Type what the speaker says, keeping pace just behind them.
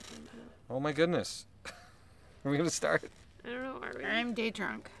Oh my goodness. Are we going to start? I don't know, are we? I'm day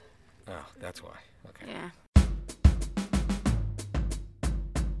drunk. Oh, that's why. Okay. Yeah.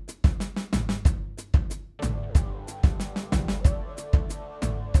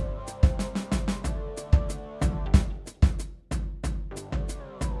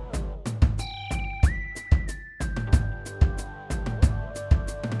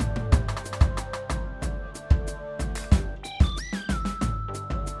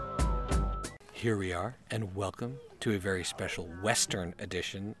 Here we are, and welcome to a very special Western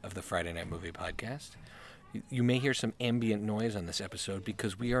edition of the Friday Night Movie Podcast. You may hear some ambient noise on this episode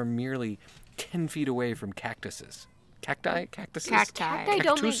because we are merely 10 feet away from cactuses. Cacti? Cactuses? Cacti. Cacti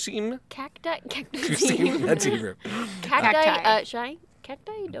don't make... Cactusine? Cacti? That's Hebrew. Cacti, Shy?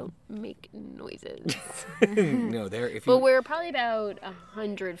 Cacti don't make noises. No, they're... If you, But we're probably about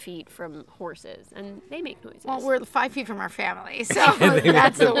 100 feet from horses, and they make noises. Well, we're 5 feet from our family, so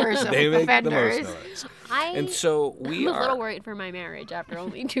that's the worst of they make offenders. the most noise. I'm So a we are... little worried for my marriage after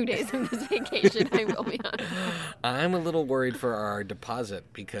only 2 days of this vacation, I will be honest. I'm a little worried for our deposit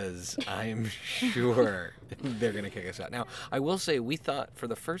because I'm sure they're going to kick us out. Now, I will say we thought for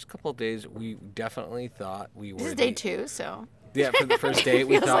the first couple of days, we definitely thought we were... This is day 2, so... Yeah, for the first day,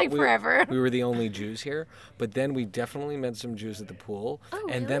 we Feels thought like forever. we were the only Jews here. But then we definitely met some Jews at the pool. Oh,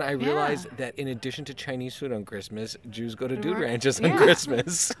 and then I really? realized Yeah. that in addition to Chinese food on Christmas, Jews go to dude Right. ranches on Yeah.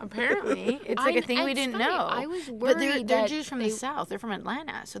 Christmas. Apparently. It's like a thing we it's didn't funny. know. I was But they're worried they're that Jews from they- the South. They're from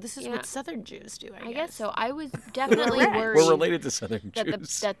Atlanta. So this is Yeah. what Southern Jews do, I I guess so. I was We're definitely red. worried We're related to Southern that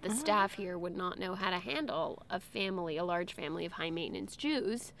Jews. the staff here would not know how to handle a large family of high-maintenance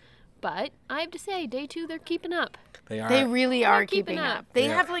Jews. But I have to say, day 2, they're keeping up. They are. They really are keeping keeping up. up. They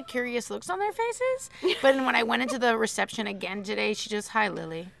Yeah. have like curious looks on their faces. But when I went into the reception again today, she just, hi,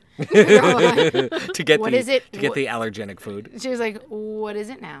 Lily. to get What the is it? to get What- the allergenic food. She was like, what is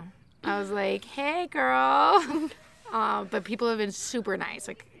it now? I was like, hey, girl. But people have been super nice,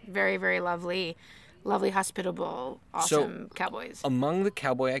 like very, very lovely, hospitable, awesome cowboys. Among the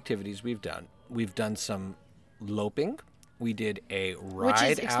cowboy activities we've done some loping. We did a ride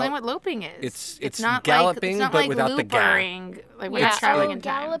Which is, explain out. what loping is. It's not galloping, like, it's not but like without the ga. loopering, like when Yeah, it's traveling oh, in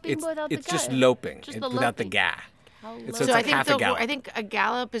time. galloping without the It's just ga. loping Just the without the loping. ga. How It's low- so I like think half a gallop. I think a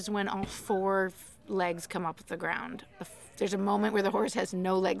gallop is when all 4 legs come up with the ground. There's a moment where the horse has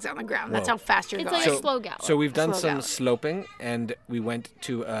no legs on the ground. That's Whoa. how fast you're It's going. like a slow gallop. So we've done slow some gallop. sloping, and we went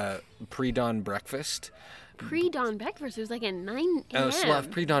to a pre-dawn breakfast. pre-dawn breakfast. It was like at 9 a.m.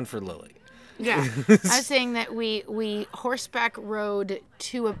 Pre-dawn for Lily. Yeah, I was saying that we horseback rode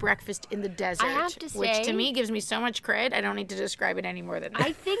to a breakfast in the desert, have to which say- to me gives me so much cred. I don't need to describe it any more than that.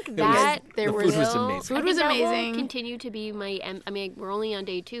 I think that there The was food was will- amazing. Food I think was that will amazing. continue to be my. I mean, we're only on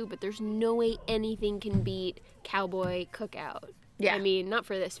day 2, but there's no way anything can beat cowboy cookout. Yeah. I mean, not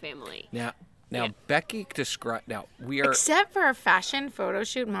for this family. Now, Yeah. Becky described. Now we are, Except for a fashion photo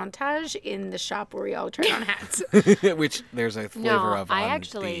shoot montage in the shop where we all tried on hats. which there's a flavor No, of I on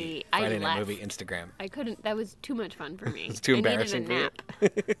actually- the I Friday Night left. Movie Instagram. I couldn't. That was too much fun for me. It's too I needed embarrassing a for you.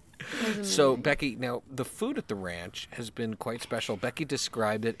 nap. So Becky, now the food at the ranch has been quite special. Becky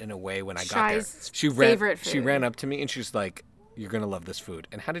described it in a way when I got there. Shy's She favorite She food. ran up to me and she's like, "You're gonna love this food."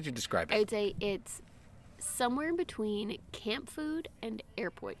 And how did you describe I it? would say it's somewhere between camp food and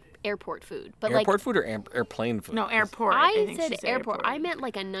airport food. But Airport food or airplane food? No, airport. I think said she said airport. I meant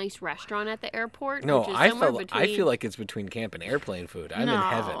like a nice restaurant at the airport. No, which is I somewhere feel between... like it's between camp and airplane food. I'm no, in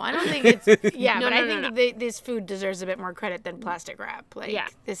heaven. I don't think it's. Yeah, No, but no, I no, think this food deserves a bit more credit than plastic wrap. Like, Yeah.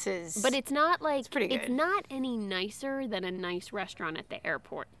 this is. But it's not like pretty it's good. not any nicer than a nice restaurant at the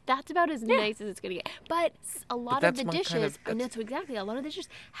airport. That's about as nice as it's gonna get. But a lot of that's the my kind dishes, of- and that's exactly a lot of the dishes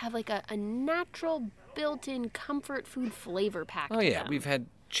have like a natural built-in comfort food flavor pack. Oh to yeah, them. we've had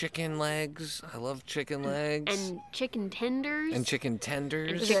chicken legs. I love chicken legs. and chicken tenders And chicken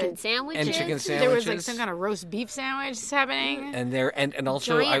tenders. and chicken sandwiches And chicken there was like sandwiches. some kind of roast beef sandwich happening. And there and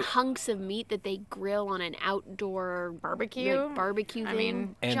also giant hunks of meat that they grill on an outdoor Barbecue? like, barbecue I thing.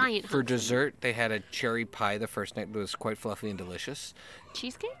 mean- and giant for hunks of dessert they had a cherry pie the first night. It was quite fluffy and delicious.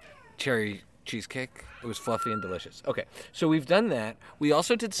 cheesecake. Cherry cheesecake. It was fluffy and delicious. Okay, so we've done that. We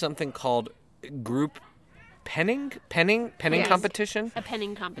also did something called group penning Yes. competition, A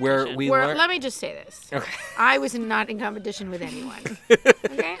penning competition. where we Where, learned. let me just say this. Okay. I was not in competition with anyone.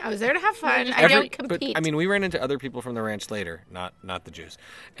 Okay? I was there to have fun. I don't compete. But I mean, we ran into other people from the ranch later, not the Jews,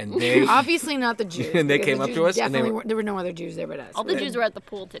 and they Obviously not the Jews. And they because came the up to Jews us and they definitely were- weren't- there were no other Jews there but us. all the Jews were at the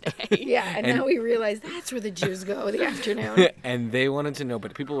pool today. Yeah, and now we realize that's where the Jews go the afternoon. and they wanted to know.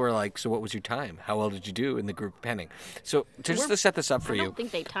 But people were like, "So what was your time? How well did you do in the group penning?" So just to set this up for I you, don't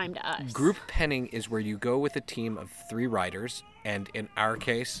think they timed us. group penning is where you go with a team of 3 riders, and in our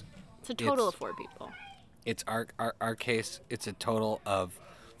case, It's a total of 4 people. It's our case. It's a total of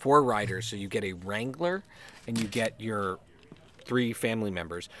 4 riders. So you get a wrangler, and you get your 3 family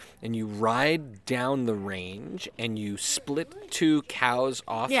members, and you ride down the range, and you split 2 cows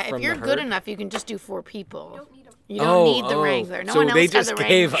off Yeah, from if you're the herd. good enough, you can just do 4 people. You don't need the wrangler. No so one else they had just the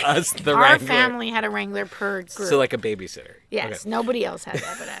gave wrangler. us the Our wrangler. family had a wrangler per group. So like a babysitter. yes, Okay. nobody else had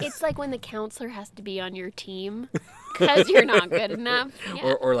that but us. It's like when the counselor has to be on your team because you're not good enough.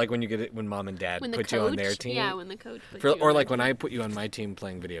 Yeah. Or like when you get it when mom and dad when the put coach, you on their team. Yeah, when the coach puts For, you or on like their when team. I put you on my team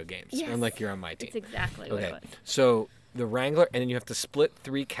playing video games. Yes. I'm like you're on my team. It's exactly what Okay. it was. So the wrangler, and then you have to split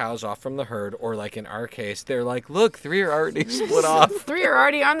 3 cows off from the herd, or like in our case, they're like, look, 3 are already split off. 3 are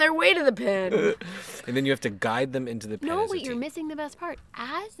already on their way to the pen. And then you have to guide them into the pen. No, as a wait, you're team. missing the best part.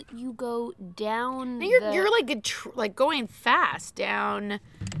 As you go down, You're like going fast down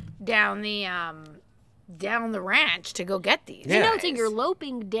the ranch to go get these. Yeah. No, so you're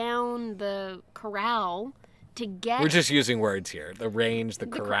loping down the corral to get. We're just using words here. The range, the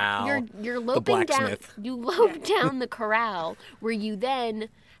corral, You're the loping down. blacksmith. You lope down the corral where you then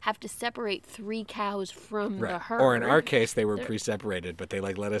have to separate 3 cows from the herd. Or in our case, they were pre-separated, but they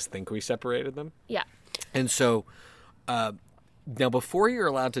like let us think we separated them. Yeah. And so, now before you're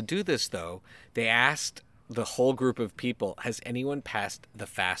allowed to do this, though, they asked the whole group of people, has anyone passed the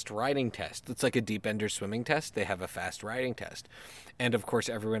fast riding test? It's like a deep ender swimming test. They have a fast riding test. And of course,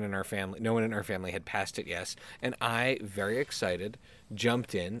 no one in our family had passed it, yes. And I, very excited,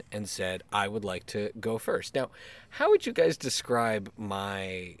 jumped in and said, I would like to go first. Now, how would you guys describe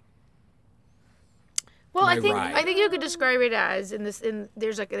my Well, my I ride? think you could describe it as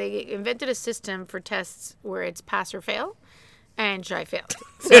there's like they invented a system for tests where it's pass or fail, and I failed.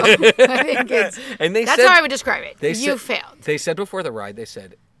 So I think it's And they that's said- how I would describe it. They You said- failed. They said before the ride, they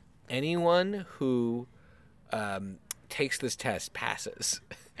said, anyone who takes this test passes.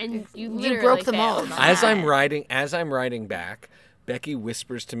 And you You literally broke the failed. mold. As I'm riding back, Becky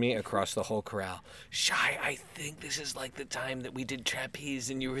whispers to me across the whole corral, Shy, I think this is like the time that we did trapeze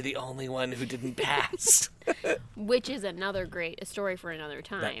and you were the only one who didn't pass. Which is a story for another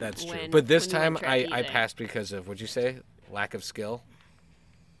time. That's true. when- But this when we time went I trapezing. passed because of, what'd you say? Lack of skill?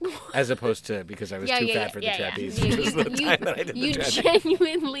 As opposed to because I was too fat for the trapeze. You, Which was the time that I did you the trapeze.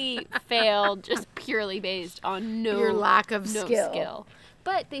 genuinely failed just purely based on Your lack of no skill.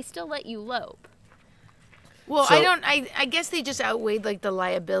 But they still let you lope. Well, So- I guess they just outweighed like the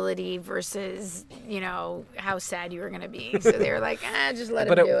liability versus how sad you were gonna be. So they were like, just let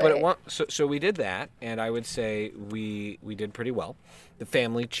him do it. So we did that, and I would say we did pretty well. The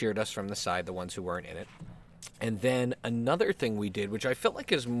family cheered us from the side, the ones who weren't in it. And then another thing we did, which I felt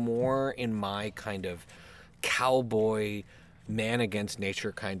like is more in my kind of cowboy, man against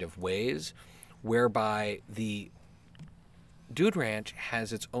nature kind of ways, whereby the Dude Ranch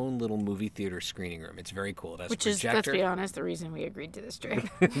has its own little movie theater screening room. It's very cool. It has Which a is, let's projector. be honest, the reason we agreed to this trip.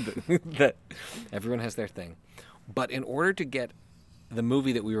 That everyone has their thing. But in order to get the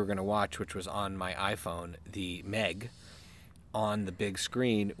movie that we were going to watch, which was on my iPhone, the Meg, on the big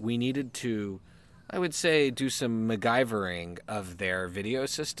screen, we needed to, I would say, do some MacGyvering of their video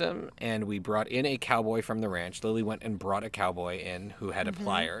system, and we brought in a cowboy from the ranch. Lily went and brought a cowboy in who had a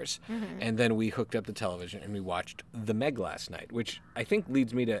pliers, and then we hooked up the television and we watched the Meg last night, which I think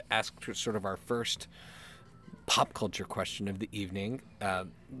leads me to ask sort of our first pop culture question of the evening.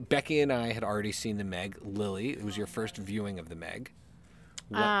 Becky and I had already seen the Meg. Lily, it was your first viewing of the Meg.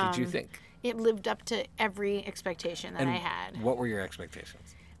 What did you think? It lived up to every expectation that I had. What were your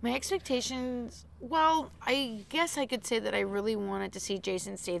expectations? My expectations, well, I guess I could say that I really wanted to see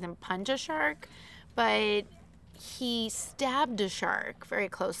Jason Statham punch a shark, but he stabbed a shark very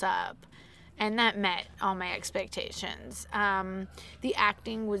close up, and that met all my expectations. The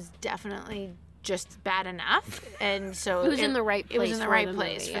acting was definitely just bad enough, and so It was in the right It was place in the for right the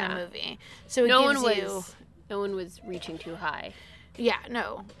place movie, for yeah. the movie. So it No gives one was reaching too high. yeah,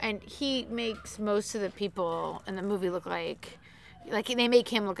 no, and he makes most of the people in the movie look like they make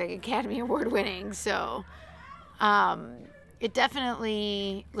him look like Academy Award winning. So, it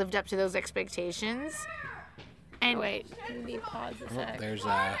definitely lived up to those expectations. And Wait, let me pause a Oh, sec. there's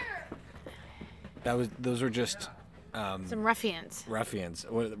those were just some ruffians ruffians,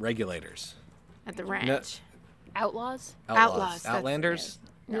 regulators, at the ranch. Outlaws? Outlaws, that's- outlanders,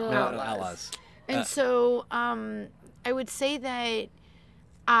 No, no, outlaws. outlaws. And so, I would say that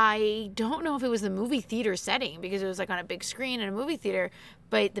I don't know if it was the movie theater setting because it was like on a big screen in a movie theater,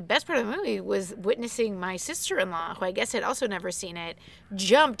 but the best part of the movie was witnessing my sister-in-law, who I guess had also never seen it,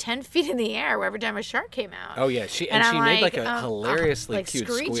 jump 10 feet in the air every time a shark came out. Oh yeah, she I'm made like a hilariously like cute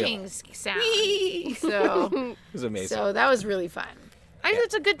screeching squeal. sound. So, It was amazing. so that was really fun.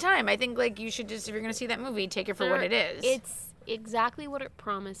 It's a good time. I think like you should just, if you're going to see that movie, take it for what it is. It's exactly what it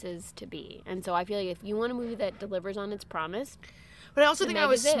promises to be. And so I feel like if you want a movie that delivers on its promise, But I also think Meg I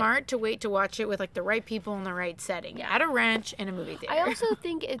was is it. smart to wait to watch it with like the right people in the right setting. Yeah. At a ranch in a movie theater. I also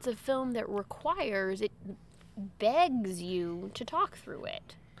think it's a film that requires, it begs you to talk through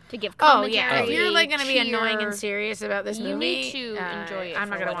it. To give Oh commentary. yeah, if you're like going to be cheer. annoying and serious about this You movie, need to enjoy it I'm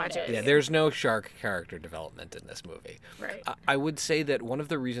for not gonna what watch it it. is. Yeah, there's no shark character development in this movie. Right. I would say that one of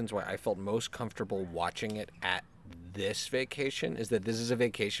the reasons why I felt most comfortable watching it at this vacation is that this is a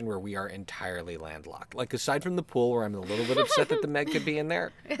vacation where we are entirely landlocked. Like, aside from the pool, where I'm a little bit upset that the Meg could be in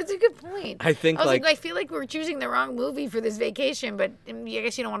there, That's a good point. I think, was like- I feel like we're choosing the wrong movie for this vacation, but I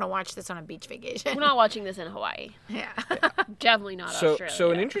guess you don't want to watch this on a beach vacation. We're not watching this in Hawaii. Yeah. Definitely not Australia.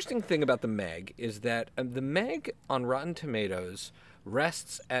 So an interesting thing about the Meg is that the Meg on Rotten Tomatoes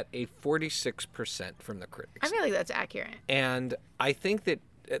rests at a 46% from the critics. I feel like that's accurate. And I think that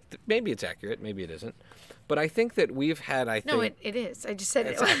maybe it's accurate, maybe it isn't. But I think that we've had, No, it is. I just said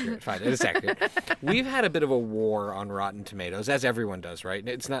It's it. accurate. Fine, it is accurate. We've had a bit of a war on Rotten Tomatoes, as everyone does, right?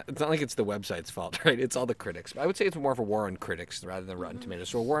 It's not like it's the website's fault, right? It's all the critics. I would say it's more of a war on critics rather than Rotten Tomatoes.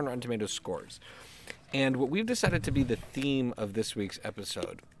 So a war on Rotten Tomatoes scores. And what we've decided to be the theme of this week's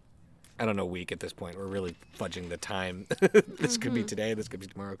episode, I don't know week at this point, we're really fudging the time. This could be today, this could be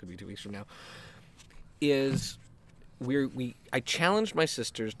tomorrow, it could be 2 weeks from now, is I challenged my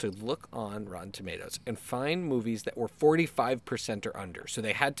sisters to look on Rotten Tomatoes and find movies that were 45% or under. So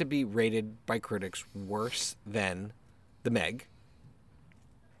they had to be rated by critics worse than The Meg,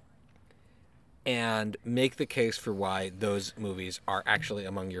 and make the case for why those movies are actually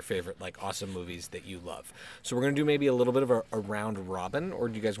among your favorite, like, awesome movies that you love. So we're going to do maybe a little bit of a round robin, or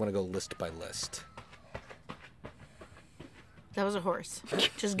do you guys want to go list by list? That was a horse.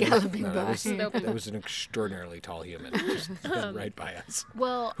 Just galloping No, by. that was an extraordinarily tall human who just went right by us.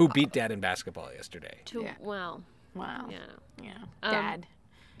 Well, Who beat Dad in basketball yesterday. Yeah. well, Wow. yeah. Yeah. Um, Dad.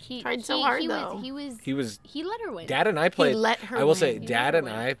 He Tried so hard, he though. He let her win. Dad and I played. let her I will say, win. He Dad let her and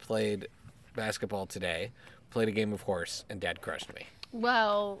win. I played basketball today. Played a game of horse, and Dad crushed me.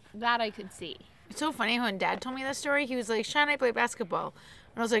 Well, that I could see. It's so funny when Dad told me that story. He was like, Sean, I play basketball.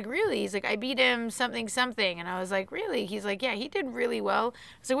 And I was like, really? He's like, I beat him something. And I was like, really? He's like, yeah, he did really well.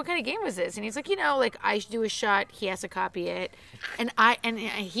 I was like, what kind of game was this? And he's like, like I do a shot, he has to copy it. And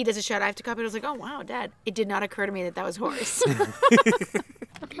he does a shot, I have to copy it. I was like, oh, wow, Dad. It did not occur to me that was horse.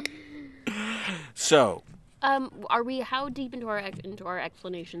 So, Are we? How deep into our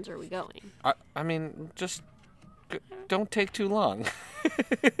explanations are we going? I mean, just don't take too long.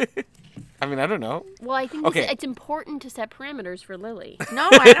 I mean, I don't know. Well, I think Okay. it's important to set parameters for Lily. No,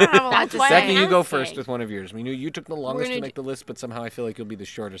 I don't have a lot That's to why I say. Becky, you go asked first it. with one of yours. I mean, you took the longest to gonna make the list, but somehow I feel like you'll be the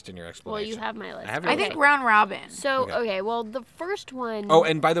shortest in your Well, explanation. you have my list. I have I your think list. round robin So Okay. okay, well the first one. Oh,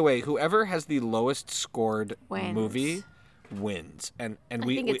 and by the way, whoever has the lowest scored Wins. movie wins. And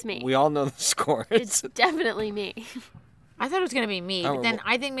we think it's me. we all know the scores. it's definitely me. I thought it was going to be me, Oh, but then well-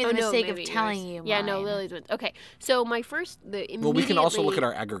 I think made the no, mistake of maybe telling yours. you Yeah, no, mine. Lily's wins. Okay, so my first, Well, we can also look at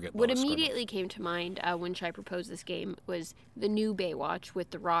our aggregate What lowest score. immediately came to mind when Shai proposed this game was the new Baywatch with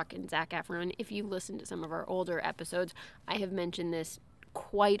The Rock and Zac Efron. If you listen to some of our older episodes, I have mentioned this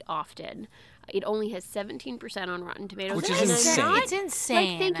quite often. It only has 17% on Rotten Tomatoes, Which is and I'm insane. not- It's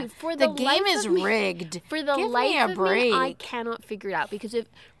insane. Like, thank you. For the the game life is of me- rigged. For the Give life me a of break. me, I cannot figure it out because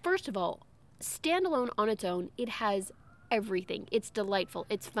first of all, standalone on its own, it has everything. It's delightful.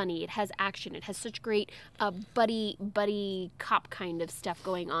 It's funny. It has action. It has such great buddy cop kind of stuff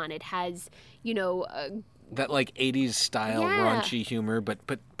going on. It has, That like 80s style Yeah. raunchy humor, but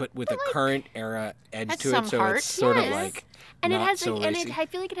with a current era edge Has to some it, so heart. it's sort of Yes. like and not it has so like, racy. I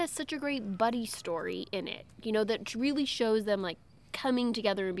feel like it has such a great buddy story in it. That really shows them like coming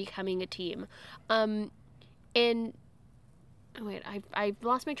together and becoming a team. And oh wait, I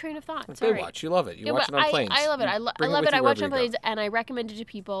lost my train of thought. Sorry. Baywatch, you love it. You Yeah, watch but it on planes. I love it. I You love bring it. with I you watch wherever on you go. planes, and I recommend it to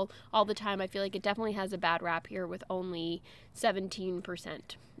people all the time. I feel like it definitely has a bad rap here with only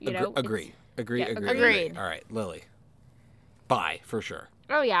 17%. It's- Agree. yeah, agreed. All right, Lily. Buy, for sure.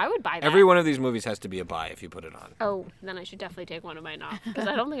 Oh yeah, I would buy that. Every one of these movies has to be a buy if you put it on. Oh, then I should definitely take one of mine off because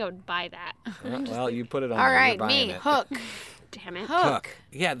I don't think I would buy that. Well, you put it on. All there, you're right, buying me, it. Hook. Damn it. Hook.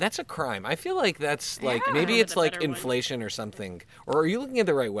 Yeah, that's a crime. I feel like that's like Yeah. maybe With it's a like better one. inflation or something. Or are you looking at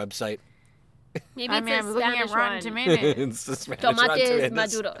the right website? Maybe I it's mean, a I'm looking at Spanish Rotten one. Tomatoes. It's the Spanish Rotten Tomates Tomatoes.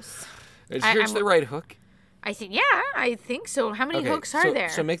 maduros. Are you sure it's I'm- the right Hook? I think, yeah, I think so. How many Okay, hooks are so, there?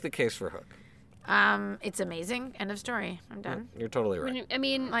 So make the case for Hook. It's amazing. End of story. I'm done. You're totally right. I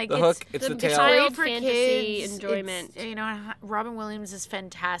mean, Like The it's, Hook, it's the tale. child for fantasy kids. enjoyment. Robin Williams is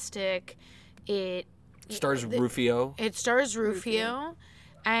fantastic. It, stars Rufio. It stars Rufio.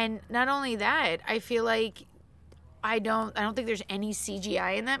 And not only that, I feel like I don't think there's any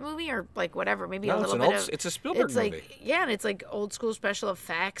CGI in that movie, or like whatever, maybe No, a it's little an bit old- of. it's a Spielberg it's like, movie. Yeah, and it's like old school special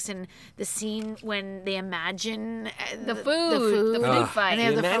effects, and the scene when they imagine The food fight. And they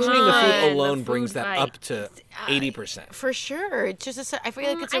have the Imagining food. the food The alone food brings that fight. up to 80%. For sure, it's just I feel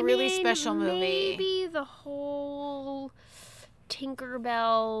like it's a really special movie. Maybe the whole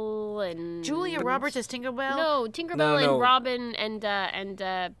Tinkerbell and Julia Roberts as Tinkerbell. No, Tinkerbell No. and Robin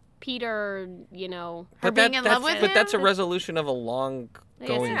and Peter. You know, Her being in love with But him? that's a resolution of a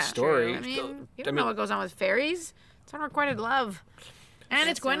long-going Yeah, story. I mean, you don't know what goes on with fairies. It's unrequited love. And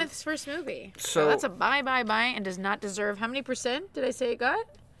it's Gwyneth's first movie. So So- that's a bye, and does not deserve. How many percent did I say it got?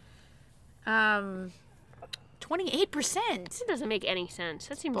 28%. it doesn't make any sense.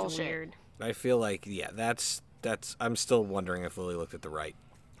 That seems Bullshit. weird. I feel like, that's. I'm still wondering if Lily looked at the right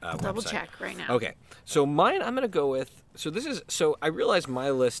Double website. check right now. Okay, so mine, I'm gonna go with. So I realize my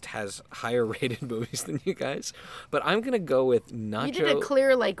list has higher rated movies than you guys, but I'm gonna go with Nacho. You did a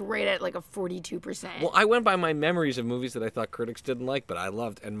clear right at like a 42%. Well, I went by my memories of movies that I thought critics didn't like, but I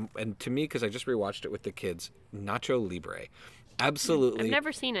loved, and to me, because I just rewatched it with the kids, Nacho Libre, absolutely. I've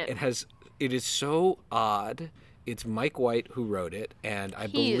never seen it. It is so odd. It's Mike White who wrote it, and I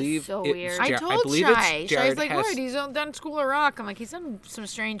He is believe so it's weird. I told believe Shai. it's Shai's Jared like, Hess. what? He's done School of Rock. I'm like, he's done some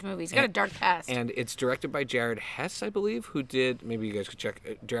strange movies. He's got a dark past. And it's directed by Jared Hess, I believe, who did, maybe you guys could check,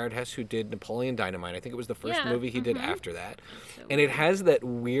 Jared Hess, who did Napoleon Dynamite. I think it was the first Yeah, movie he did after that. And it has that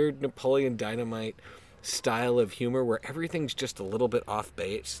weird Napoleon Dynamite style of humor where everything's just a little bit off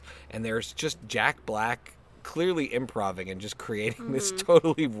base. And there's just Jack Black clearly improvising and just creating this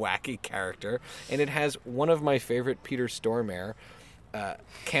totally wacky character. And it has one of my favorite Peter Stormare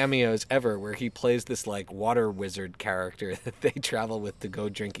cameos ever, where he plays this like water wizard character that they travel with to go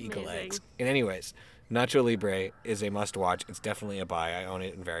drink eagle Amazing. eggs. And anyways, Nacho Libre is a must watch. It's definitely a buy. I own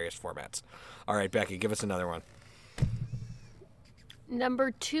it in various formats. All right, Becky, give us another one.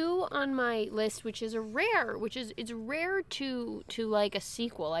 Number 2 on my list, it's rare to like a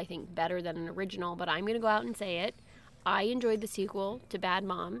sequel, I think, better than an original, but I'm going to go out and say it. I enjoyed the sequel to Bad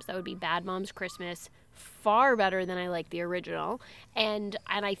Moms. That would be Bad Moms Christmas. Far better than I like the original. And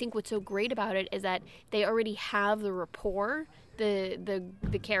I think what's so great about it is that they already have the rapport,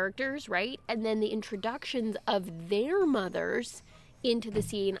 the characters, right? And then the introductions of their mothers into the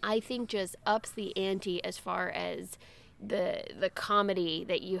scene, I think just ups the ante as far as the comedy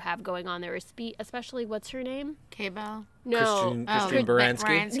that you have going on there, especially what's her name? K-Bell. No, Christine Baranski.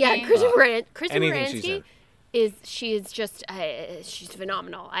 Baranski. yeah, Kristen Anything she's Baranski in. is just she's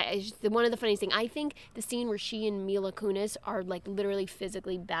phenomenal. One of the funniest things, I think the scene where she and Mila Kunis are like literally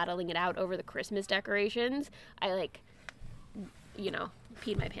physically battling it out over the Christmas decorations, I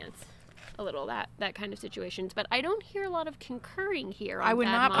peed my pants a little, that kind of situations. But I don't hear a lot of concurring here on I would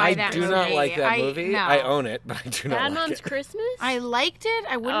Bad not Moms buy I that do movie. not like that movie. No. I own it, but I do not Bad like Moms it. Christmas. I liked it.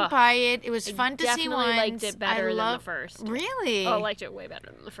 I wouldn't buy it. It was fun to see definitely once. liked it better I than the love, first. Really? Oh, I liked it way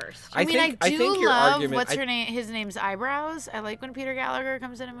better than the first. I mean, I do think your love argument, what's her name. His name's Eyebrows. I like when Peter Gallagher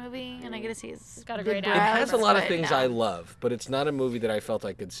comes in a movie and I get to see his. got a big great brows, It has a lot of but things no. I love, but it's not a movie that I felt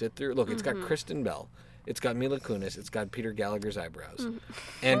I could sit through. Look, it's Mm-hmm. got Kristen Bell, it's got Mila Kunis, it's got Peter Gallagher's eyebrows,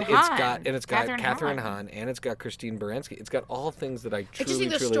 and Hahn. it's got Kathryn Kathryn Hahn. Hahn, and it's got Christine Baranski. It's got all things that I I truly, just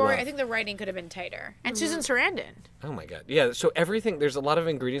think the truly story. love. I think the writing could have been tighter. And Susan Sarandon. Oh my god, yeah. So everything, there's a lot of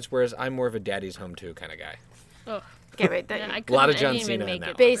ingredients, whereas I'm more of a Daddy's Home 2 kind of guy. Ugh. Okay, wait. Yeah, I A lot of couldn't- I John didn't even Cena in make that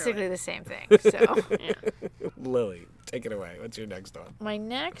it one. basically the same thing. So Lily, take it away. What's your next one? my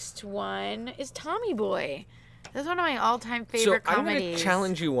next one is Tommy Boy. That's one of my all-time favorite So I'm going comedies. to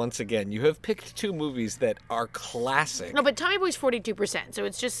challenge you once again. You have picked two movies that are classic. No, but Tommy Boy's 42%, so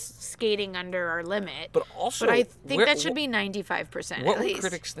it's just skating under our limit. But also, I think where- that should be 95% What at were least.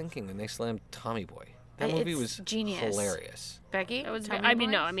 critics thinking when they slammed Tommy Boy? That movie It's was genius. hilarious. Becky? That was. Tommy I mean,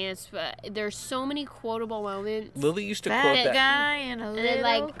 Boy? no. I mean, there's so many quotable moments. Lily used to Fat quote that. guy in a And little then,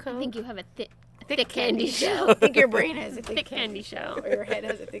 like, I coat. think you have a thick thick candy I shell. think your brain has a thick, Thick candy shell. Or your head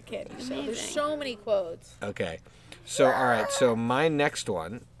has a thick candy shell. There's so many quotes. Okay. So, all right. So, my next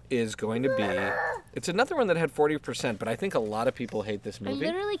one is going to be. It's another one that had 40%, but I think a lot of people hate this I movie.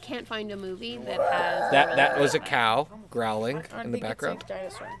 literally can't find a movie that has That was a cow growling I in the think it's background. a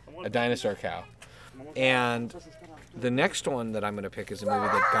dinosaur. A dinosaur cow. And the next one that I'm going to pick is a movie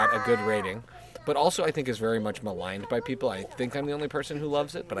that got a good rating, but also I think is very much maligned by people. I think I'm the only person who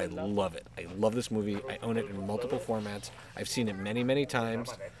loves it, but I love it. I love this movie. I own it in multiple formats. I've seen it many, many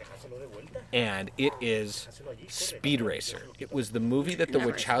times. And it is Speed Racer. It was the movie that the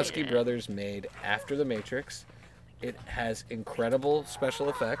Never Wachowski seen it. brothers made after The Matrix. It has incredible special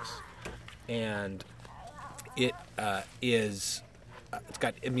effects, and It is. It's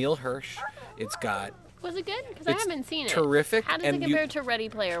got Emile Hirsch. It's got. Was it good? Because I It's haven't seen it. terrific, How does and it compare to Ready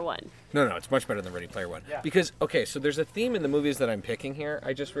Player One? No, it's much better than Ready Player One. Because, okay, so there's a theme in the movies that I'm picking here,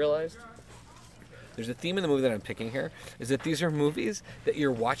 I just realized. There's a theme in the movie that I'm picking here, is that these are movies that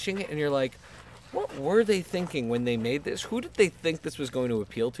you're watching it and you're like, what were they thinking when they made this? Who did they think this was going to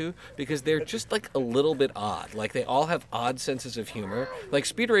appeal to? Because they're just, like, a little bit odd. Like, they all have odd senses of humor. Like,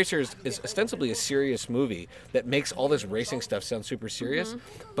 Speed Racer is ostensibly a serious movie that makes all this racing stuff sound super serious,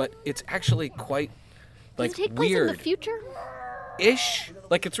 but it's actually quite, like, Does it take place weird. in the future? Ish.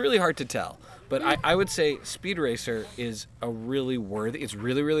 Like, it's really hard to tell. But I would say Speed Racer is a really worthy. It's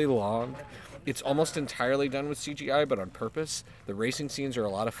really, really long. It's almost entirely done with CGI, but on purpose. The racing scenes are a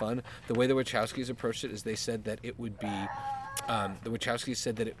lot of fun. The way the Wachowskis approached it is they said that it would be... the Wachowskis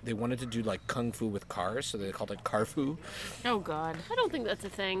said that they wanted to do, like, kung fu with cars, so they called it car fu. Oh, God. I don't think that's a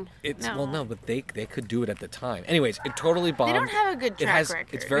thing. It's No. Well, no, but they could do it at the time. Anyways, it totally bombed. They don't have a good track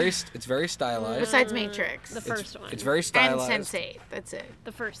record. It's very stylized. Besides Matrix. The first one. It's very and stylized. Sense8. That's it.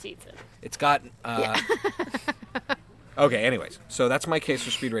 The first season. It's got. Okay. Anyways, so that's my case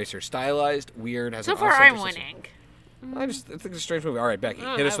for Speed Racer. Stylized, weird, has So an far, off-center I'm system. winning. I think it's a strange movie. All right, Becky,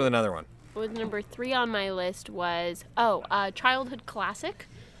 hit us with another one. Was number 3 on my list was childhood classic.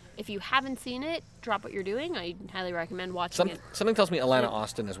 If you haven't seen it, drop what you're doing. I highly recommend watching it. Something tells me Alana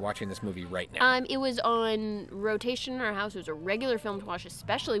Austin is watching this movie right now. It was on rotation in our house. It was a regular film to watch,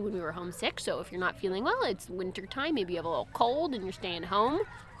 especially when we were homesick. So if you're not feeling well, it's winter time, maybe you have a little cold and you're staying home.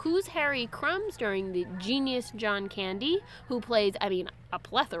 Who's Harry Crumb, starring the genius John Candy, who plays, a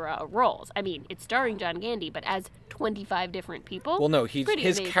plethora of roles. It's starring John Candy, but as 25 different people. Well, no, Pretty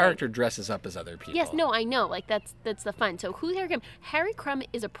his amazing. character dresses up as other people. Yes, no, I know. Like, that's the fun. So who's Harry Crumb? Harry Crumb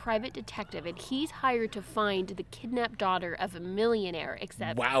is a private detective, and he's hired to find the kidnapped daughter of a millionaire,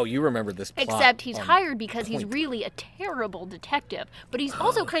 except... Wow, you remember this plot. Except he's on hired because he's point. really a terrible detective, but he's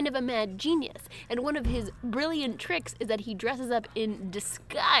also kind of a mad genius. And one of his brilliant tricks is that he dresses up in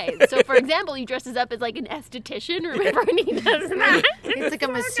disguise. So, for example, he dresses up as like an esthetician, remember? And he does that. It's like a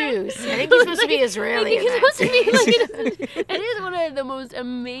masseuse. I think he's supposed to be Israeli. I think in he's that supposed to scene. be like it is one of the most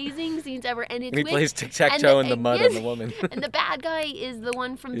amazing scenes ever, and it's And he with- plays tic-tac-toe in the mud yes, on the woman. And the bad guy is the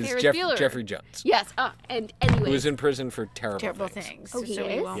one from Is Ferris Jeff- Bueller. Jeffrey Jones, Yes. And anyway, who is in prison for Terrible things. Oh, he so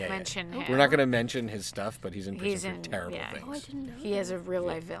we is? won't Yeah, yeah. mention him. We're not going to mention his stuff, but he's in prison He's for in- terrible yeah. things. Oh, I didn't know. He is a real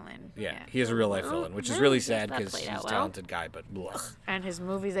life villain. Yeah, he is a real life villain, which is well, really I guess sad that because played he's a out well. talented guy, but blech. And his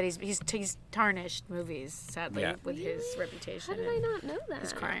movies that he's tarnished movies, sadly, Yeah. with his reputation How did I and not know that?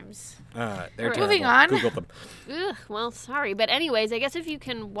 his crimes. They're Alright. terrible. Moving on. Google them. Ugh, well, sorry, but anyways, I guess if you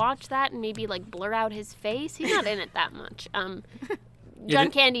can watch that and maybe like blur out his face, he's not in it that much.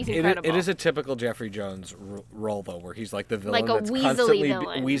 John Candy's incredible. It is a typical Jeffrey Jones role, though, where he's like the villain Like a that's weaselly constantly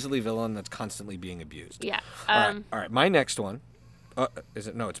villain. weaselly villain that's constantly being abused. Yeah. All right. My next one. Is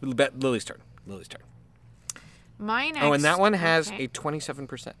it? No, it's Lily's turn. Lily's turn. My next. Oh, and that one has okay. a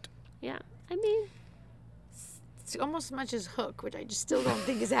 27%. Yeah. I mean, It's almost as much as Hook, which I just still don't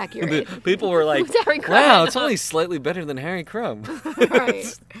think is accurate. People were like, Who's Harry Crumb? "Wow, it's only slightly better than Harry Crumb."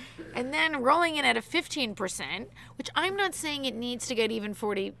 Right. And then rolling in at a 15%, which I'm not saying it needs to get even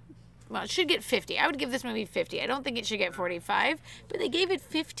 40. Well, it should get 50. I would give this movie 50. I don't think it should get 45, but they gave it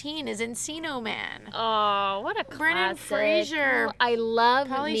 15 as Encino Man. oh, what a classic. Brendan Fraser. Oh, I love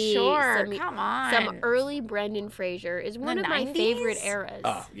Pauly me Shore, some, come on. Some early Brendan Fraser is one of my 90s? favorite eras.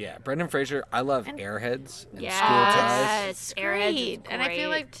 Oh yeah, Brendan Fraser. I love Airheads and Yes. School Ties. Yes, Airheads is Great. And I feel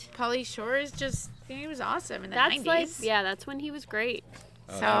like great. Pauly Shore is just, he was awesome in the That's 90s. like, yeah, that's when he was great.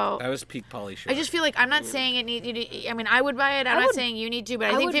 So that was peak Pauly Shore. I just feel like I'm not saying it need. I mean, I would buy it. I'm I not would- saying you need to, but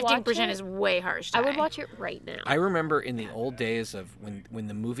I I think would watch 15% it. is way harsh. To I would buy. watch it right now. I remember in the old days of when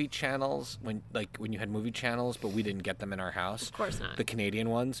the movie channels, when you had movie channels, but we didn't get them in our house. Of course not. The Canadian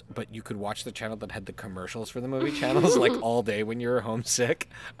ones, but you could watch the channel that had the commercials for the movie channels like all day when you were homesick.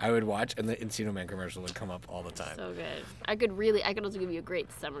 I would watch, and the Encino Man commercial would come up all the time. So good. I could also give you a great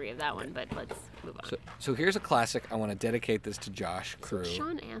summary of that one, but let's move on. So here's a classic. I want to dedicate this to Josh Crew.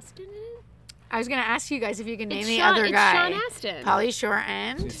 Sean Astin in it? I was gonna ask you guys if you can name It's the Sean- other it's guy. Sean Astin. Pauly Shore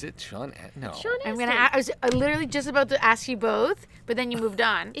and. Is it Sean? No. Sean Astin. I'm gonna. I was literally just about to ask you both, but then you moved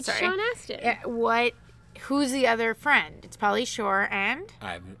on. It's Sorry. Sean Astin. What? Who's the other friend? It's Pauly Shore and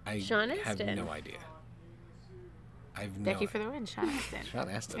I Sean have Astin. no idea. I've Becky no. for the win. Sean Astin. Sean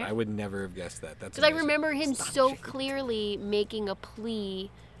Astin. Okay. I would never have guessed that. That's. Because I amazing. remember him so clearly making a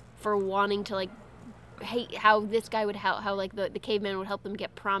plea for wanting to, like, hate how this guy would how like the caveman would help them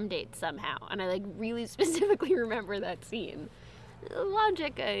get prom dates somehow. And I, like, really specifically remember that scene.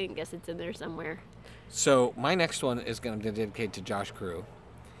 Logic, I guess it's in there somewhere. So my next one is going to dedicate to Josh Crew,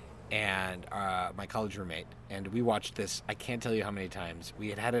 and my college roommate, and we watched this. I can't tell you how many times.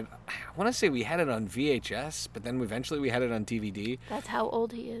 We had it. I want to say we had it on VHS, but then eventually we had it on DVD. That's how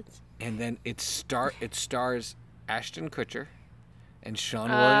old he is. And then it stars Ashton Kutcher and Sean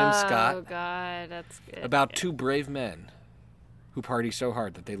William Scott. Oh God, that's good. About two brave men who party so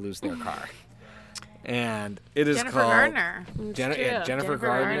hard that they lose their car. And it is Jennifer called Garner. Jennifer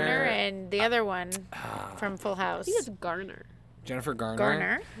Gardner and the other one from Full House. I think it's Garner. Jennifer Garner.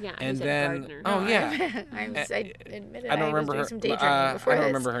 Garner. Yeah, And said then Gardner. oh yeah, I admit it. I don't remember was her. doing some daydreaming before I don't this.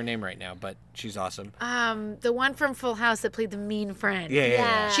 remember her name right now, but she's awesome. The one from Full House that played the mean friend.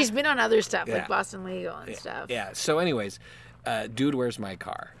 Yeah. She's been on other stuff Yeah. like Boston Legal and stuff. Yeah. So, anyways, Dude, Where's My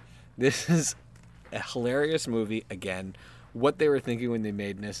Car? This is a hilarious movie. Again, what they were thinking when they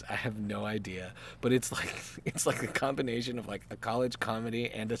made this, I have no idea. But it's like a combination of like a college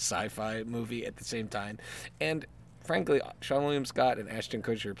comedy and a sci-fi movie at the same time. And frankly, Sean William Scott and Ashton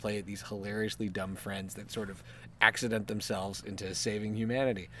Kutcher play these hilariously dumb friends that sort of accident themselves into saving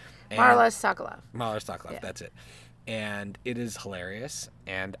humanity. And Marla Sokoloff. Marla Sokoloff, that's it. And it is hilarious.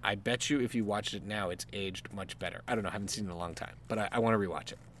 And I bet you if you watched it now, it's aged much better. I don't know. I haven't seen it in a long time. But I want to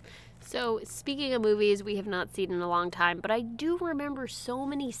rewatch it. So, speaking of movies we have not seen in a long time, but I do remember so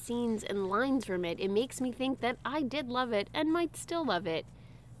many scenes and lines from it. It makes me think that I did love it and might still love it.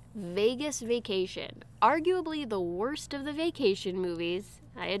 Vegas Vacation. Arguably the worst of the vacation movies,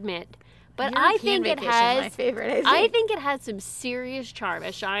 I admit. But I European think it Vacation, has my favorite. I think it has some serious charm.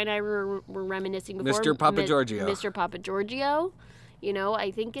 As Shai and I were reminiscing before. Mr. Papagiorgio. Mr. Papagiorgio. You know, I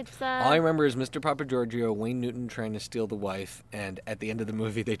think it's All I remember is Mr. Papagiorgio, Wayne Newton trying to steal the wife, and at the end of the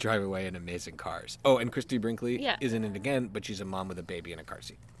movie, they drive away in amazing cars. Oh, and Christy Brinkley is in it again, but she's a mom with a baby in a car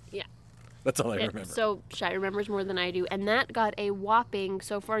seat. Yeah. That's all I remember. So Shai remembers more than I do, and that got a whopping,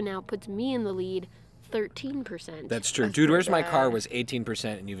 so far now, puts me in the lead, 13%. That's true. Dude, Where's My Car was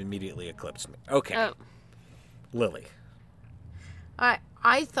 18%, and you've immediately eclipsed me. Okay. Oh. Lily.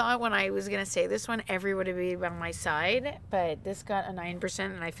 I thought when I was going to say this one, everyone would be on my side, but this got a 9%,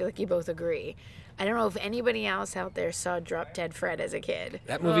 and I feel like you both agree. I don't know if anybody else out there saw Drop Dead Fred as a kid.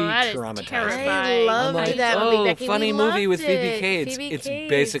 That movie that is traumatized me. terrifying. I loved I'm like, that oh, movie, Becky. funny We movie loved with Phoebe it. Cates. Phoebe It's Cates.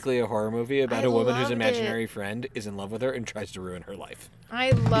 basically a horror movie about I a woman whose loved imaginary it. friend is in love with her and tries to ruin her life. I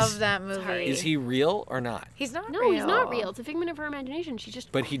love that movie. Is he real or not? He's not No, real. he's not real. It's a figment of her imagination. She's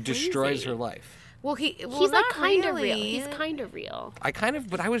just But he destroys crazy. her life. Well, He's not like kind of really. real. He's kind of real.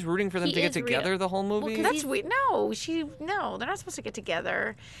 But I was rooting for them He to get is real. together the whole movie. 'cause That's weird. No, they're not supposed to get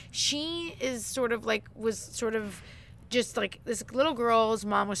together. She is sort of just like this little girl's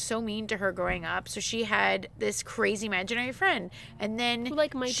mom was so mean to her growing up, so she had this crazy imaginary friend, and then Who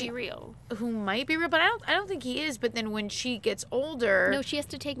might be real. who might be real, but I don't think he is. But then when she gets older, No, she has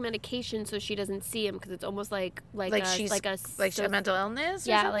to take medication so she doesn't see him because it's almost like she's like a mental illness.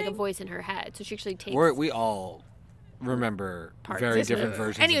 Or yeah, something? like a voice in her head. So she actually takes. We all remember very This different movie.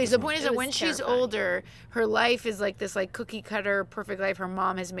 versions. Anyways, of the point is It that was when she's terrifying. older, her life is like this like cookie cutter perfect life her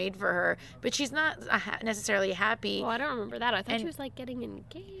mom has made for her, but she's not necessarily happy. Oh, I don't remember that. I thought And- she was like getting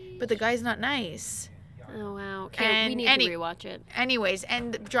engaged. But the guy's not nice. Oh wow. Okay, we And need to rewatch it. Anyways,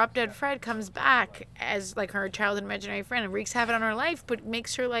 and Drop Dead Fred comes back as like her childhood imaginary friend and wreaks havoc on her life, but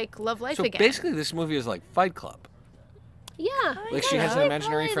makes her like love life So again. basically, this movie is like Fight Club. Yeah. Like she has an Yeah.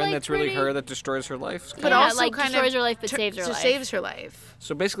 imaginary Probably, friend like, that's really pretty- her that destroys her life. but Yeah, also like, kind destroys of her life, but saves her life. Saves her life.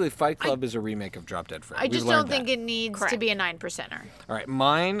 So basically, Fight Club is a remake of Drop Dead Fred. I just don't think it needs to be a 9%er. All right,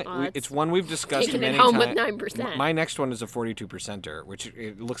 mine. that's It's one we've discussed taking many it home times. with 9%. My next one is a 42%er, which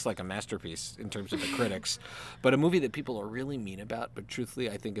it looks like a masterpiece in terms of the critics, but a movie that people are really mean about. But truthfully,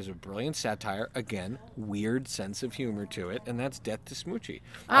 I think is a brilliant satire. Again, weird sense of humor to it, and that's Death to Smoochie.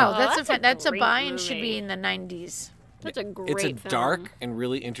 Oh, that's a that's a great buy and should movie. be in the 90s. That's a great It's a film. dark and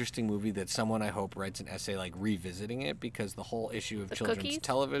really interesting movie that someone I hope writes an essay like revisiting it because the whole issue of children's cookies?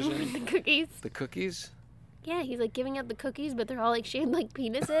 television, The cookies. the cookies. Yeah, he's like giving out the cookies, but they're all like shaped like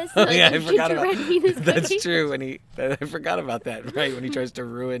penises. Oh, Like, yeah, I little forgot gingerbread about penis That's cookies. true. I forgot about that. Right when he tries to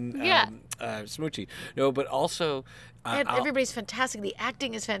ruin Yeah. Smoochie. No, but also Everybody's fantastic. The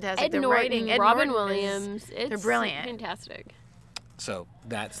acting is fantastic. Ed the Norton, writing, Ed Robin Norton Williams. they're It's brilliant. fantastic. so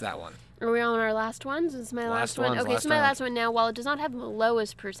that's that one. Are we on our last ones? This is my last one. ones, Okay, last so my round. last one now. While it does not have the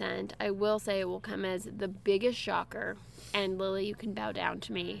lowest percent, I will say it will come as the biggest shocker. And Lily, you can bow down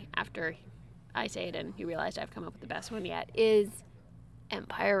to me after I say it and you realize I've come up with the best one yet, is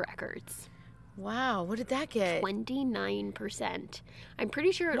Empire Records. Wow, what did that get? 29%. I'm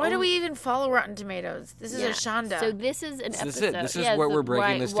pretty sure it Why do only- we even follow Rotten Tomatoes? This is Yeah. a Shonda. So this is an This is episode. it. This is yeah, where the- we're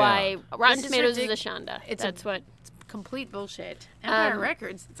breaking why, this why down. Rotten This is Tomatoes is a ridic- Shonda. It's That's what. complete bullshit. Empire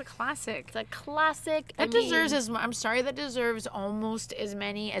Records. It's a classic. It's a classic. That deserves I'm sorry, that deserves almost as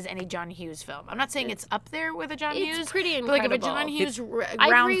many as any John Hughes film. I'm not saying it's up there with a John Hughes. It's pretty But like if a incredible. John Hughes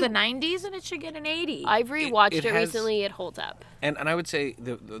rounds the 90s, then it should get an 80. I've rewatched it has- recently. It holds up. And I would say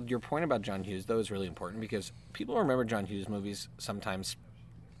your point about John Hughes, though, is really important because people remember John Hughes movies sometimes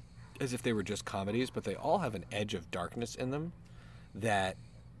as if they were just comedies, but they all have an edge of darkness in them that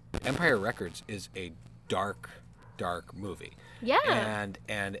Empire Records is a dark movie. Yeah.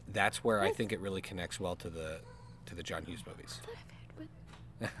 And that's where I think it really connects well to the John Hughes movies.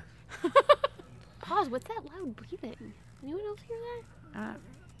 Pause. What's that loud breathing? Anyone else hear that?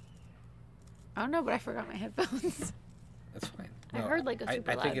 I don't know, but I forgot my headphones. That's fine. I heard, like, a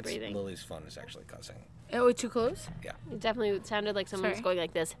super I think loud it's breathing. Lily's phone is actually causing. Oh, too close? Yeah. It definitely sounded like someone was Sorry. going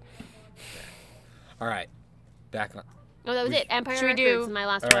like this. All right. Back on. Oh, that was it. Empire should we Records do- is my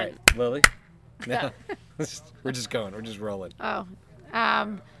last All one. right, Lily. No. We're just going. We're just rolling. Oh.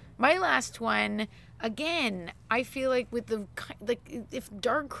 My last one, again, I feel like with if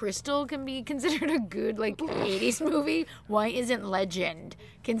Dark Crystal can be considered a good 80s movie, why isn't Legend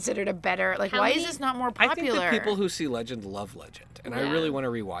considered a better How why many- is this not more I popular? think the people who see Legend love Legend, and I Yeah. really want to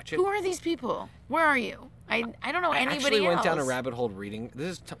rewatch it. Who are these people? Where are you? I don't know I anybody actually went else. down a rabbit hole reading.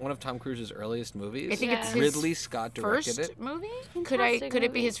 This is one of Tom Cruise's earliest movies. I think Yeah. it's his Ridley Scott directed first it. movie? Fantastic Could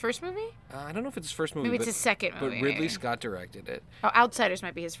it be movie. his first movie? I don't know if it's his first movie. Maybe it's but, his second movie. But Ridley Scott directed it. Oh, Outsiders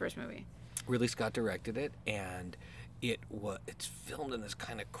might be his first movie. Ridley Scott directed it, and it's filmed in this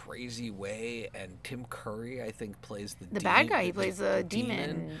kind of crazy way. And Tim Curry, I think, plays the Bad guy. He plays the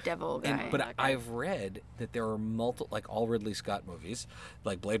demon devil guy. But I've read that there are multiple, like all Ridley Scott movies,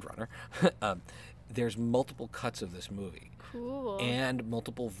 like Blade Runner. There's multiple cuts of this movie. Cool. And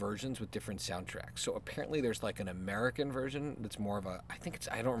multiple versions with different soundtracks. So apparently there's like an American version that's more of a,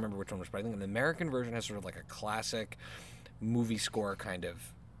 I don't remember which one was, but I think an American version has sort of like a classic movie score kind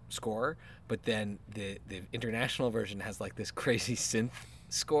of score, but then the international version has like this crazy synth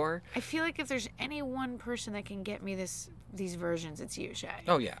score. I feel like if there's any one person that can get me these versions, it's you, Shay.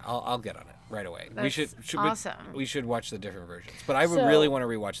 Oh yeah, I'll get on it right away. we That's should awesome. we should watch the different versions. But I would So- really want to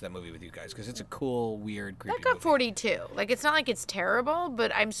rewatch that movie with you guys because it's a cool, weird, creepy That got movie. 42. It's not like it's terrible,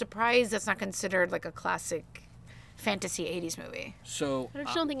 but I'm surprised that's not considered like a classic fantasy 80s movie. So I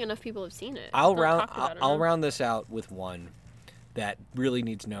just don't think enough people have seen it. I'll It's not round talked about I'll enough. round this out with one that really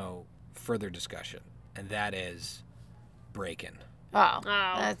needs no further discussion, and that is Breakin'. Oh, Oh.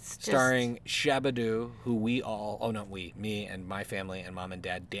 that's just... Starring Shabadoo, who me and my family and mom and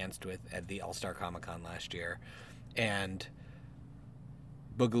dad danced with at the All-Star Comic-Con last year, and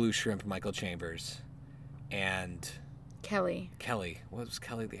Boogaloo Shrimp Michael Chambers, and Kelly. Kelly. What was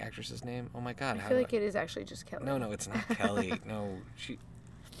Kelly, the actress's name? Oh my God. I feel like it is actually just Kelly. No, it's not Kelly. No,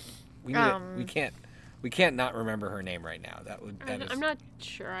 we Um, can't not remember her name right now. I'm not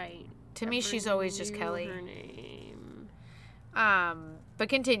sure I. To me, ever she's always just knew Kelly. Her name. But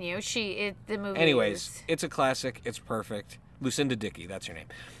continue. The movie Anyways, is... it's a classic. It's perfect. Lucinda Dickey, that's her name.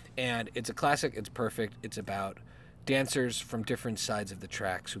 And it's a classic. It's perfect. It's about dancers from different sides of the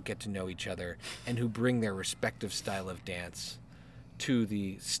tracks who get to know each other and who bring their respective style of dance to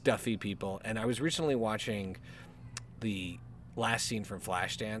the stuffy people. And I was recently watching the last scene from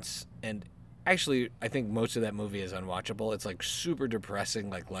Flashdance, and actually I think most of that movie is unwatchable. It's like super depressing,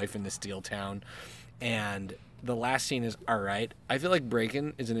 like life in the steel town. And the last scene is all right. I feel like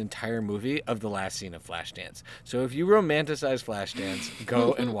Breakin' is an entire movie of the last scene of Flashdance. So if you romanticize Flashdance,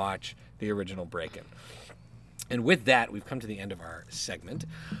 go and watch the original Breakin'. And with that, we've come to the end of our segment.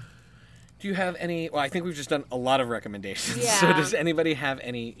 Do you have any... Well, I think we've just done a lot of recommendations. So Yeah. does anybody have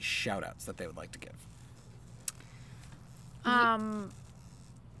any shout-outs that they would like to give?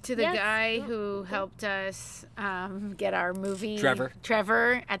 To the Yes. guy who helped us get our movie...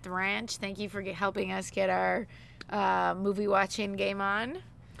 Trevor at the ranch. Thank you for helping us get our movie watching game on.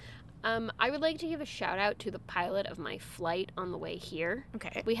 I would like to give a shout out to the pilot of my flight on the way here.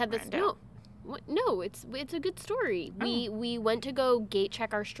 Okay. We had this no, it's a good story. We went to go gate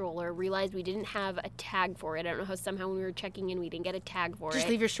check our stroller, realized we didn't have a tag for it. I don't know how somehow when we were checking in we didn't get a tag for Just it.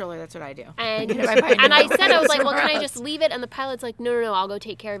 leave your stroller. That's what I do. And If I find and it, I I'll said put I it was like, well, somewhere can I else. just leave it? And the pilot's like, no, I'll go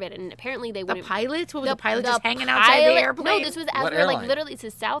take care of it. And apparently they The wouldn't. pilot? What was the pilot just hanging outside the pilot- airplane? No, this was as What we're like airline? literally it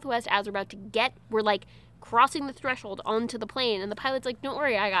says Southwest as we're about to we're like crossing the threshold onto the plane, and the pilot's like, don't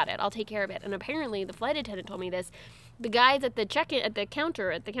worry, I got it, I'll take care of it. And apparently the flight attendant told me this. the guys at the counter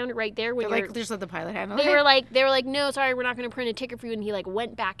right there when They're you're, like, just let the pilot handle they it. were like, no, sorry, we're not going to print a ticket for you. And he like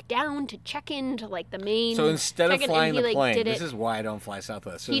went back down to check in to like the main. So instead of check-in, flying and he, the like, plane, did this it. is why I don't fly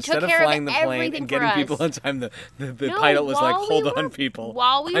Southwest. So He instead took of care of flying the plane everything and for getting people us. on time, the No, pilot was like, while hold we on, were- people.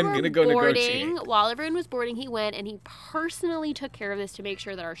 While we I'm were gonna go boarding, negotiate. while everyone was boarding, he went and he personally took care of this to make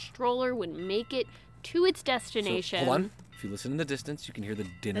sure that our stroller would make it to its So, destination. hold on. If you listen in the distance, you can hear the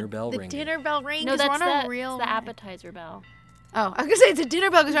dinner bell The ringing. dinner bell ring. No, 'cause we're that's on a the, real. it's the appetizer bell. Oh, I was gonna say it's a dinner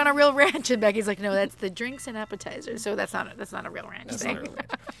bell because we're on a real ranch, and Becky's like, no, that's the drinks and appetizers. So that's not a real ranch That's thing. not really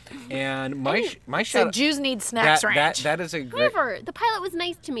right. And my So shout Jews need snacks ranch. that is a great. Whatever. The pilot was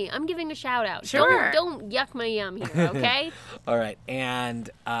nice to me. I'm giving a shout out. Sure. Don't yuck my yum here, okay? All right, and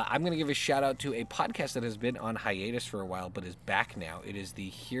I'm going to give a shout out to a podcast that has been on hiatus for a while, but is back now. It is the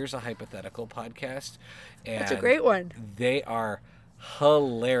Here's a Hypothetical podcast. And That's a great one. They are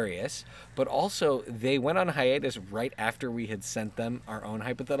hilarious, but also they went on hiatus right after we had sent them our own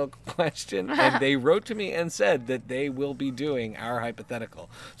hypothetical question, and they wrote to me and said that they will be doing our hypothetical.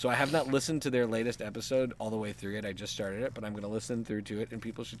 So I have not listened to their latest episode all the way through it. I just started it, but I'm going to listen through to it, and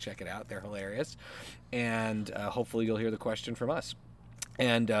people should check it out. They're hilarious, and hopefully you'll hear the question from us.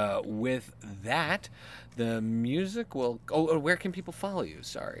 And with that, the music will... Oh, where can people follow you?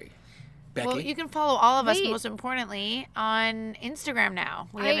 Sorry. Becky? Well, you can follow all of us, Wait. most importantly, on Instagram now.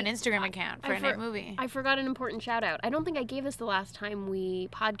 We have an Instagram account, Friday Night Movie. I forgot an important shout out. I don't think I gave this the last time we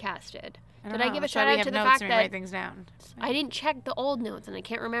podcasted. don't Did I know. give a That's why shout we out have to the notes fact and we that write things down. I didn't check the old notes and I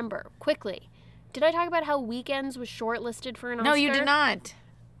can't remember? Quickly. Did I talk about how Weekends was shortlisted for an Oscar? No, you did not.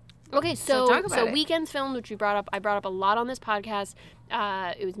 Okay, So talk about it. Weekends film, which I brought up a lot on this podcast.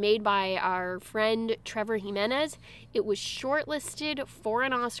 It was made by our friend Trevor Jimenez. It was shortlisted for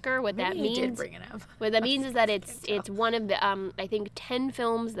an Oscar. What that Maybe you did means? bring it up. What that means is that it's one of the I think 10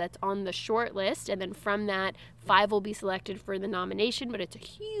 films that's on the short list, and then from that 5 will be selected for the nomination. But it's a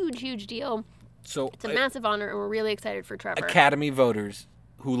huge deal. So It's a massive honor, and we're really excited for Trevor. Academy voters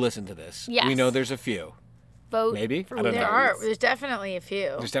who listen to this, we Yes. know there's a few. Vote Maybe? for I don't know. Weekends. There's definitely a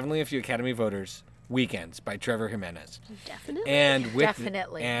few. There's definitely a few Academy voters. Weekends by Trevor Jimenez. Definitely. And with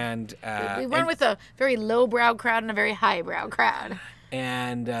Definitely. And We run with a very lowbrow crowd and a very highbrow crowd.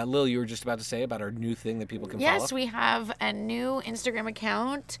 And Lil, you were just about to say about our new thing that people can follow. Yes, we have a new Instagram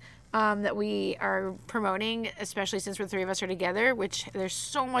account that we are promoting, especially since the 3 of us are together, which there's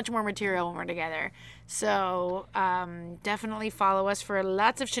so much more material when we're together. So definitely follow us for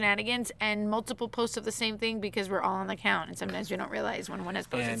lots of shenanigans and multiple posts of the same thing because we're all on the count. And sometimes we don't realize when one has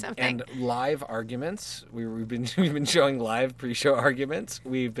posted something. And live arguments. We've been showing live pre-show arguments.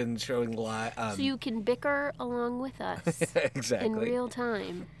 We've been showing live. So you can bicker along with us exactly. in real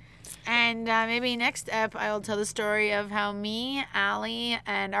time. And maybe next ep, I'll tell the story of how me, Allie,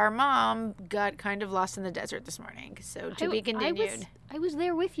 and our mom got kind of lost in the desert this morning. So to be continued. I was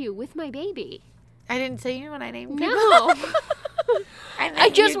there with you, with my baby. I didn't say you when I named people. No. I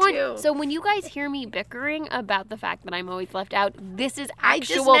just want. to. So when you guys hear me bickering about the fact that I'm always left out, this is I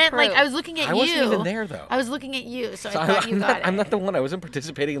actual just meant proof. like I was looking at I you. wasn't even there though. I was looking at you, so So I thought you got it. I'm not the one. I wasn't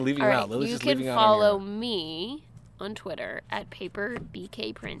participating in leaving All you right, out. Lily's you just can leaving out on your follow own. me on Twitter at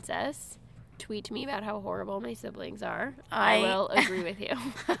PaperBKPrincess. Tweet me about how horrible my siblings are. I will agree with you.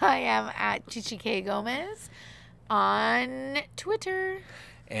 I am at Chichi K. Gomez on Twitter.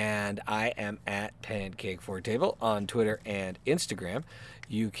 And I am at Pancake for Table on Twitter and Instagram.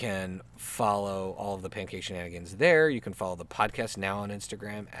 You can follow all of the Pancake Shenanigans there. You can follow the podcast now on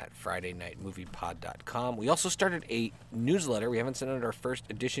Instagram at FridayNightMoviePod.com. We also started a newsletter. We haven't sent out our first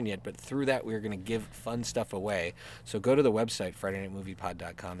edition yet, but through that we're going to give fun stuff away. So go to the website,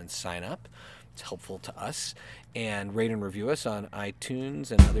 FridayNightMoviePod.com, and sign up. It's helpful to us. And rate and review us on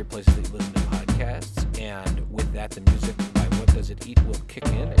iTunes and other places that you listen to podcasts. And with that, the music by What Does It Eat will kick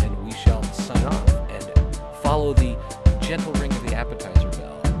in, and we shall sign off and follow the gentle ring of the appetizer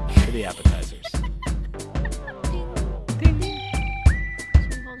bell for the appetizers. Should we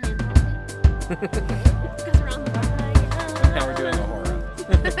hold hands? Because we're on the ride. Now we're doing a horror.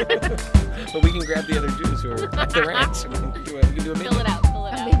 But we can grab the other Jews who are at the ranch and we can do a Fill it out. Fill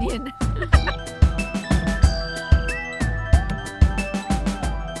it out. Minion.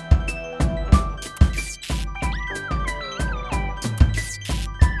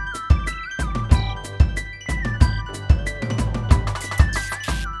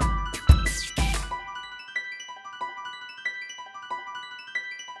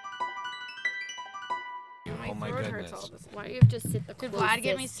 Oh my throat hurts goodness. all of a sudden. Why do you have to sit the Did closest? Vlad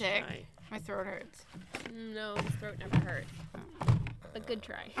get me sick? My throat hurts. No, his throat never hurt. But good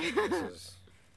try. This is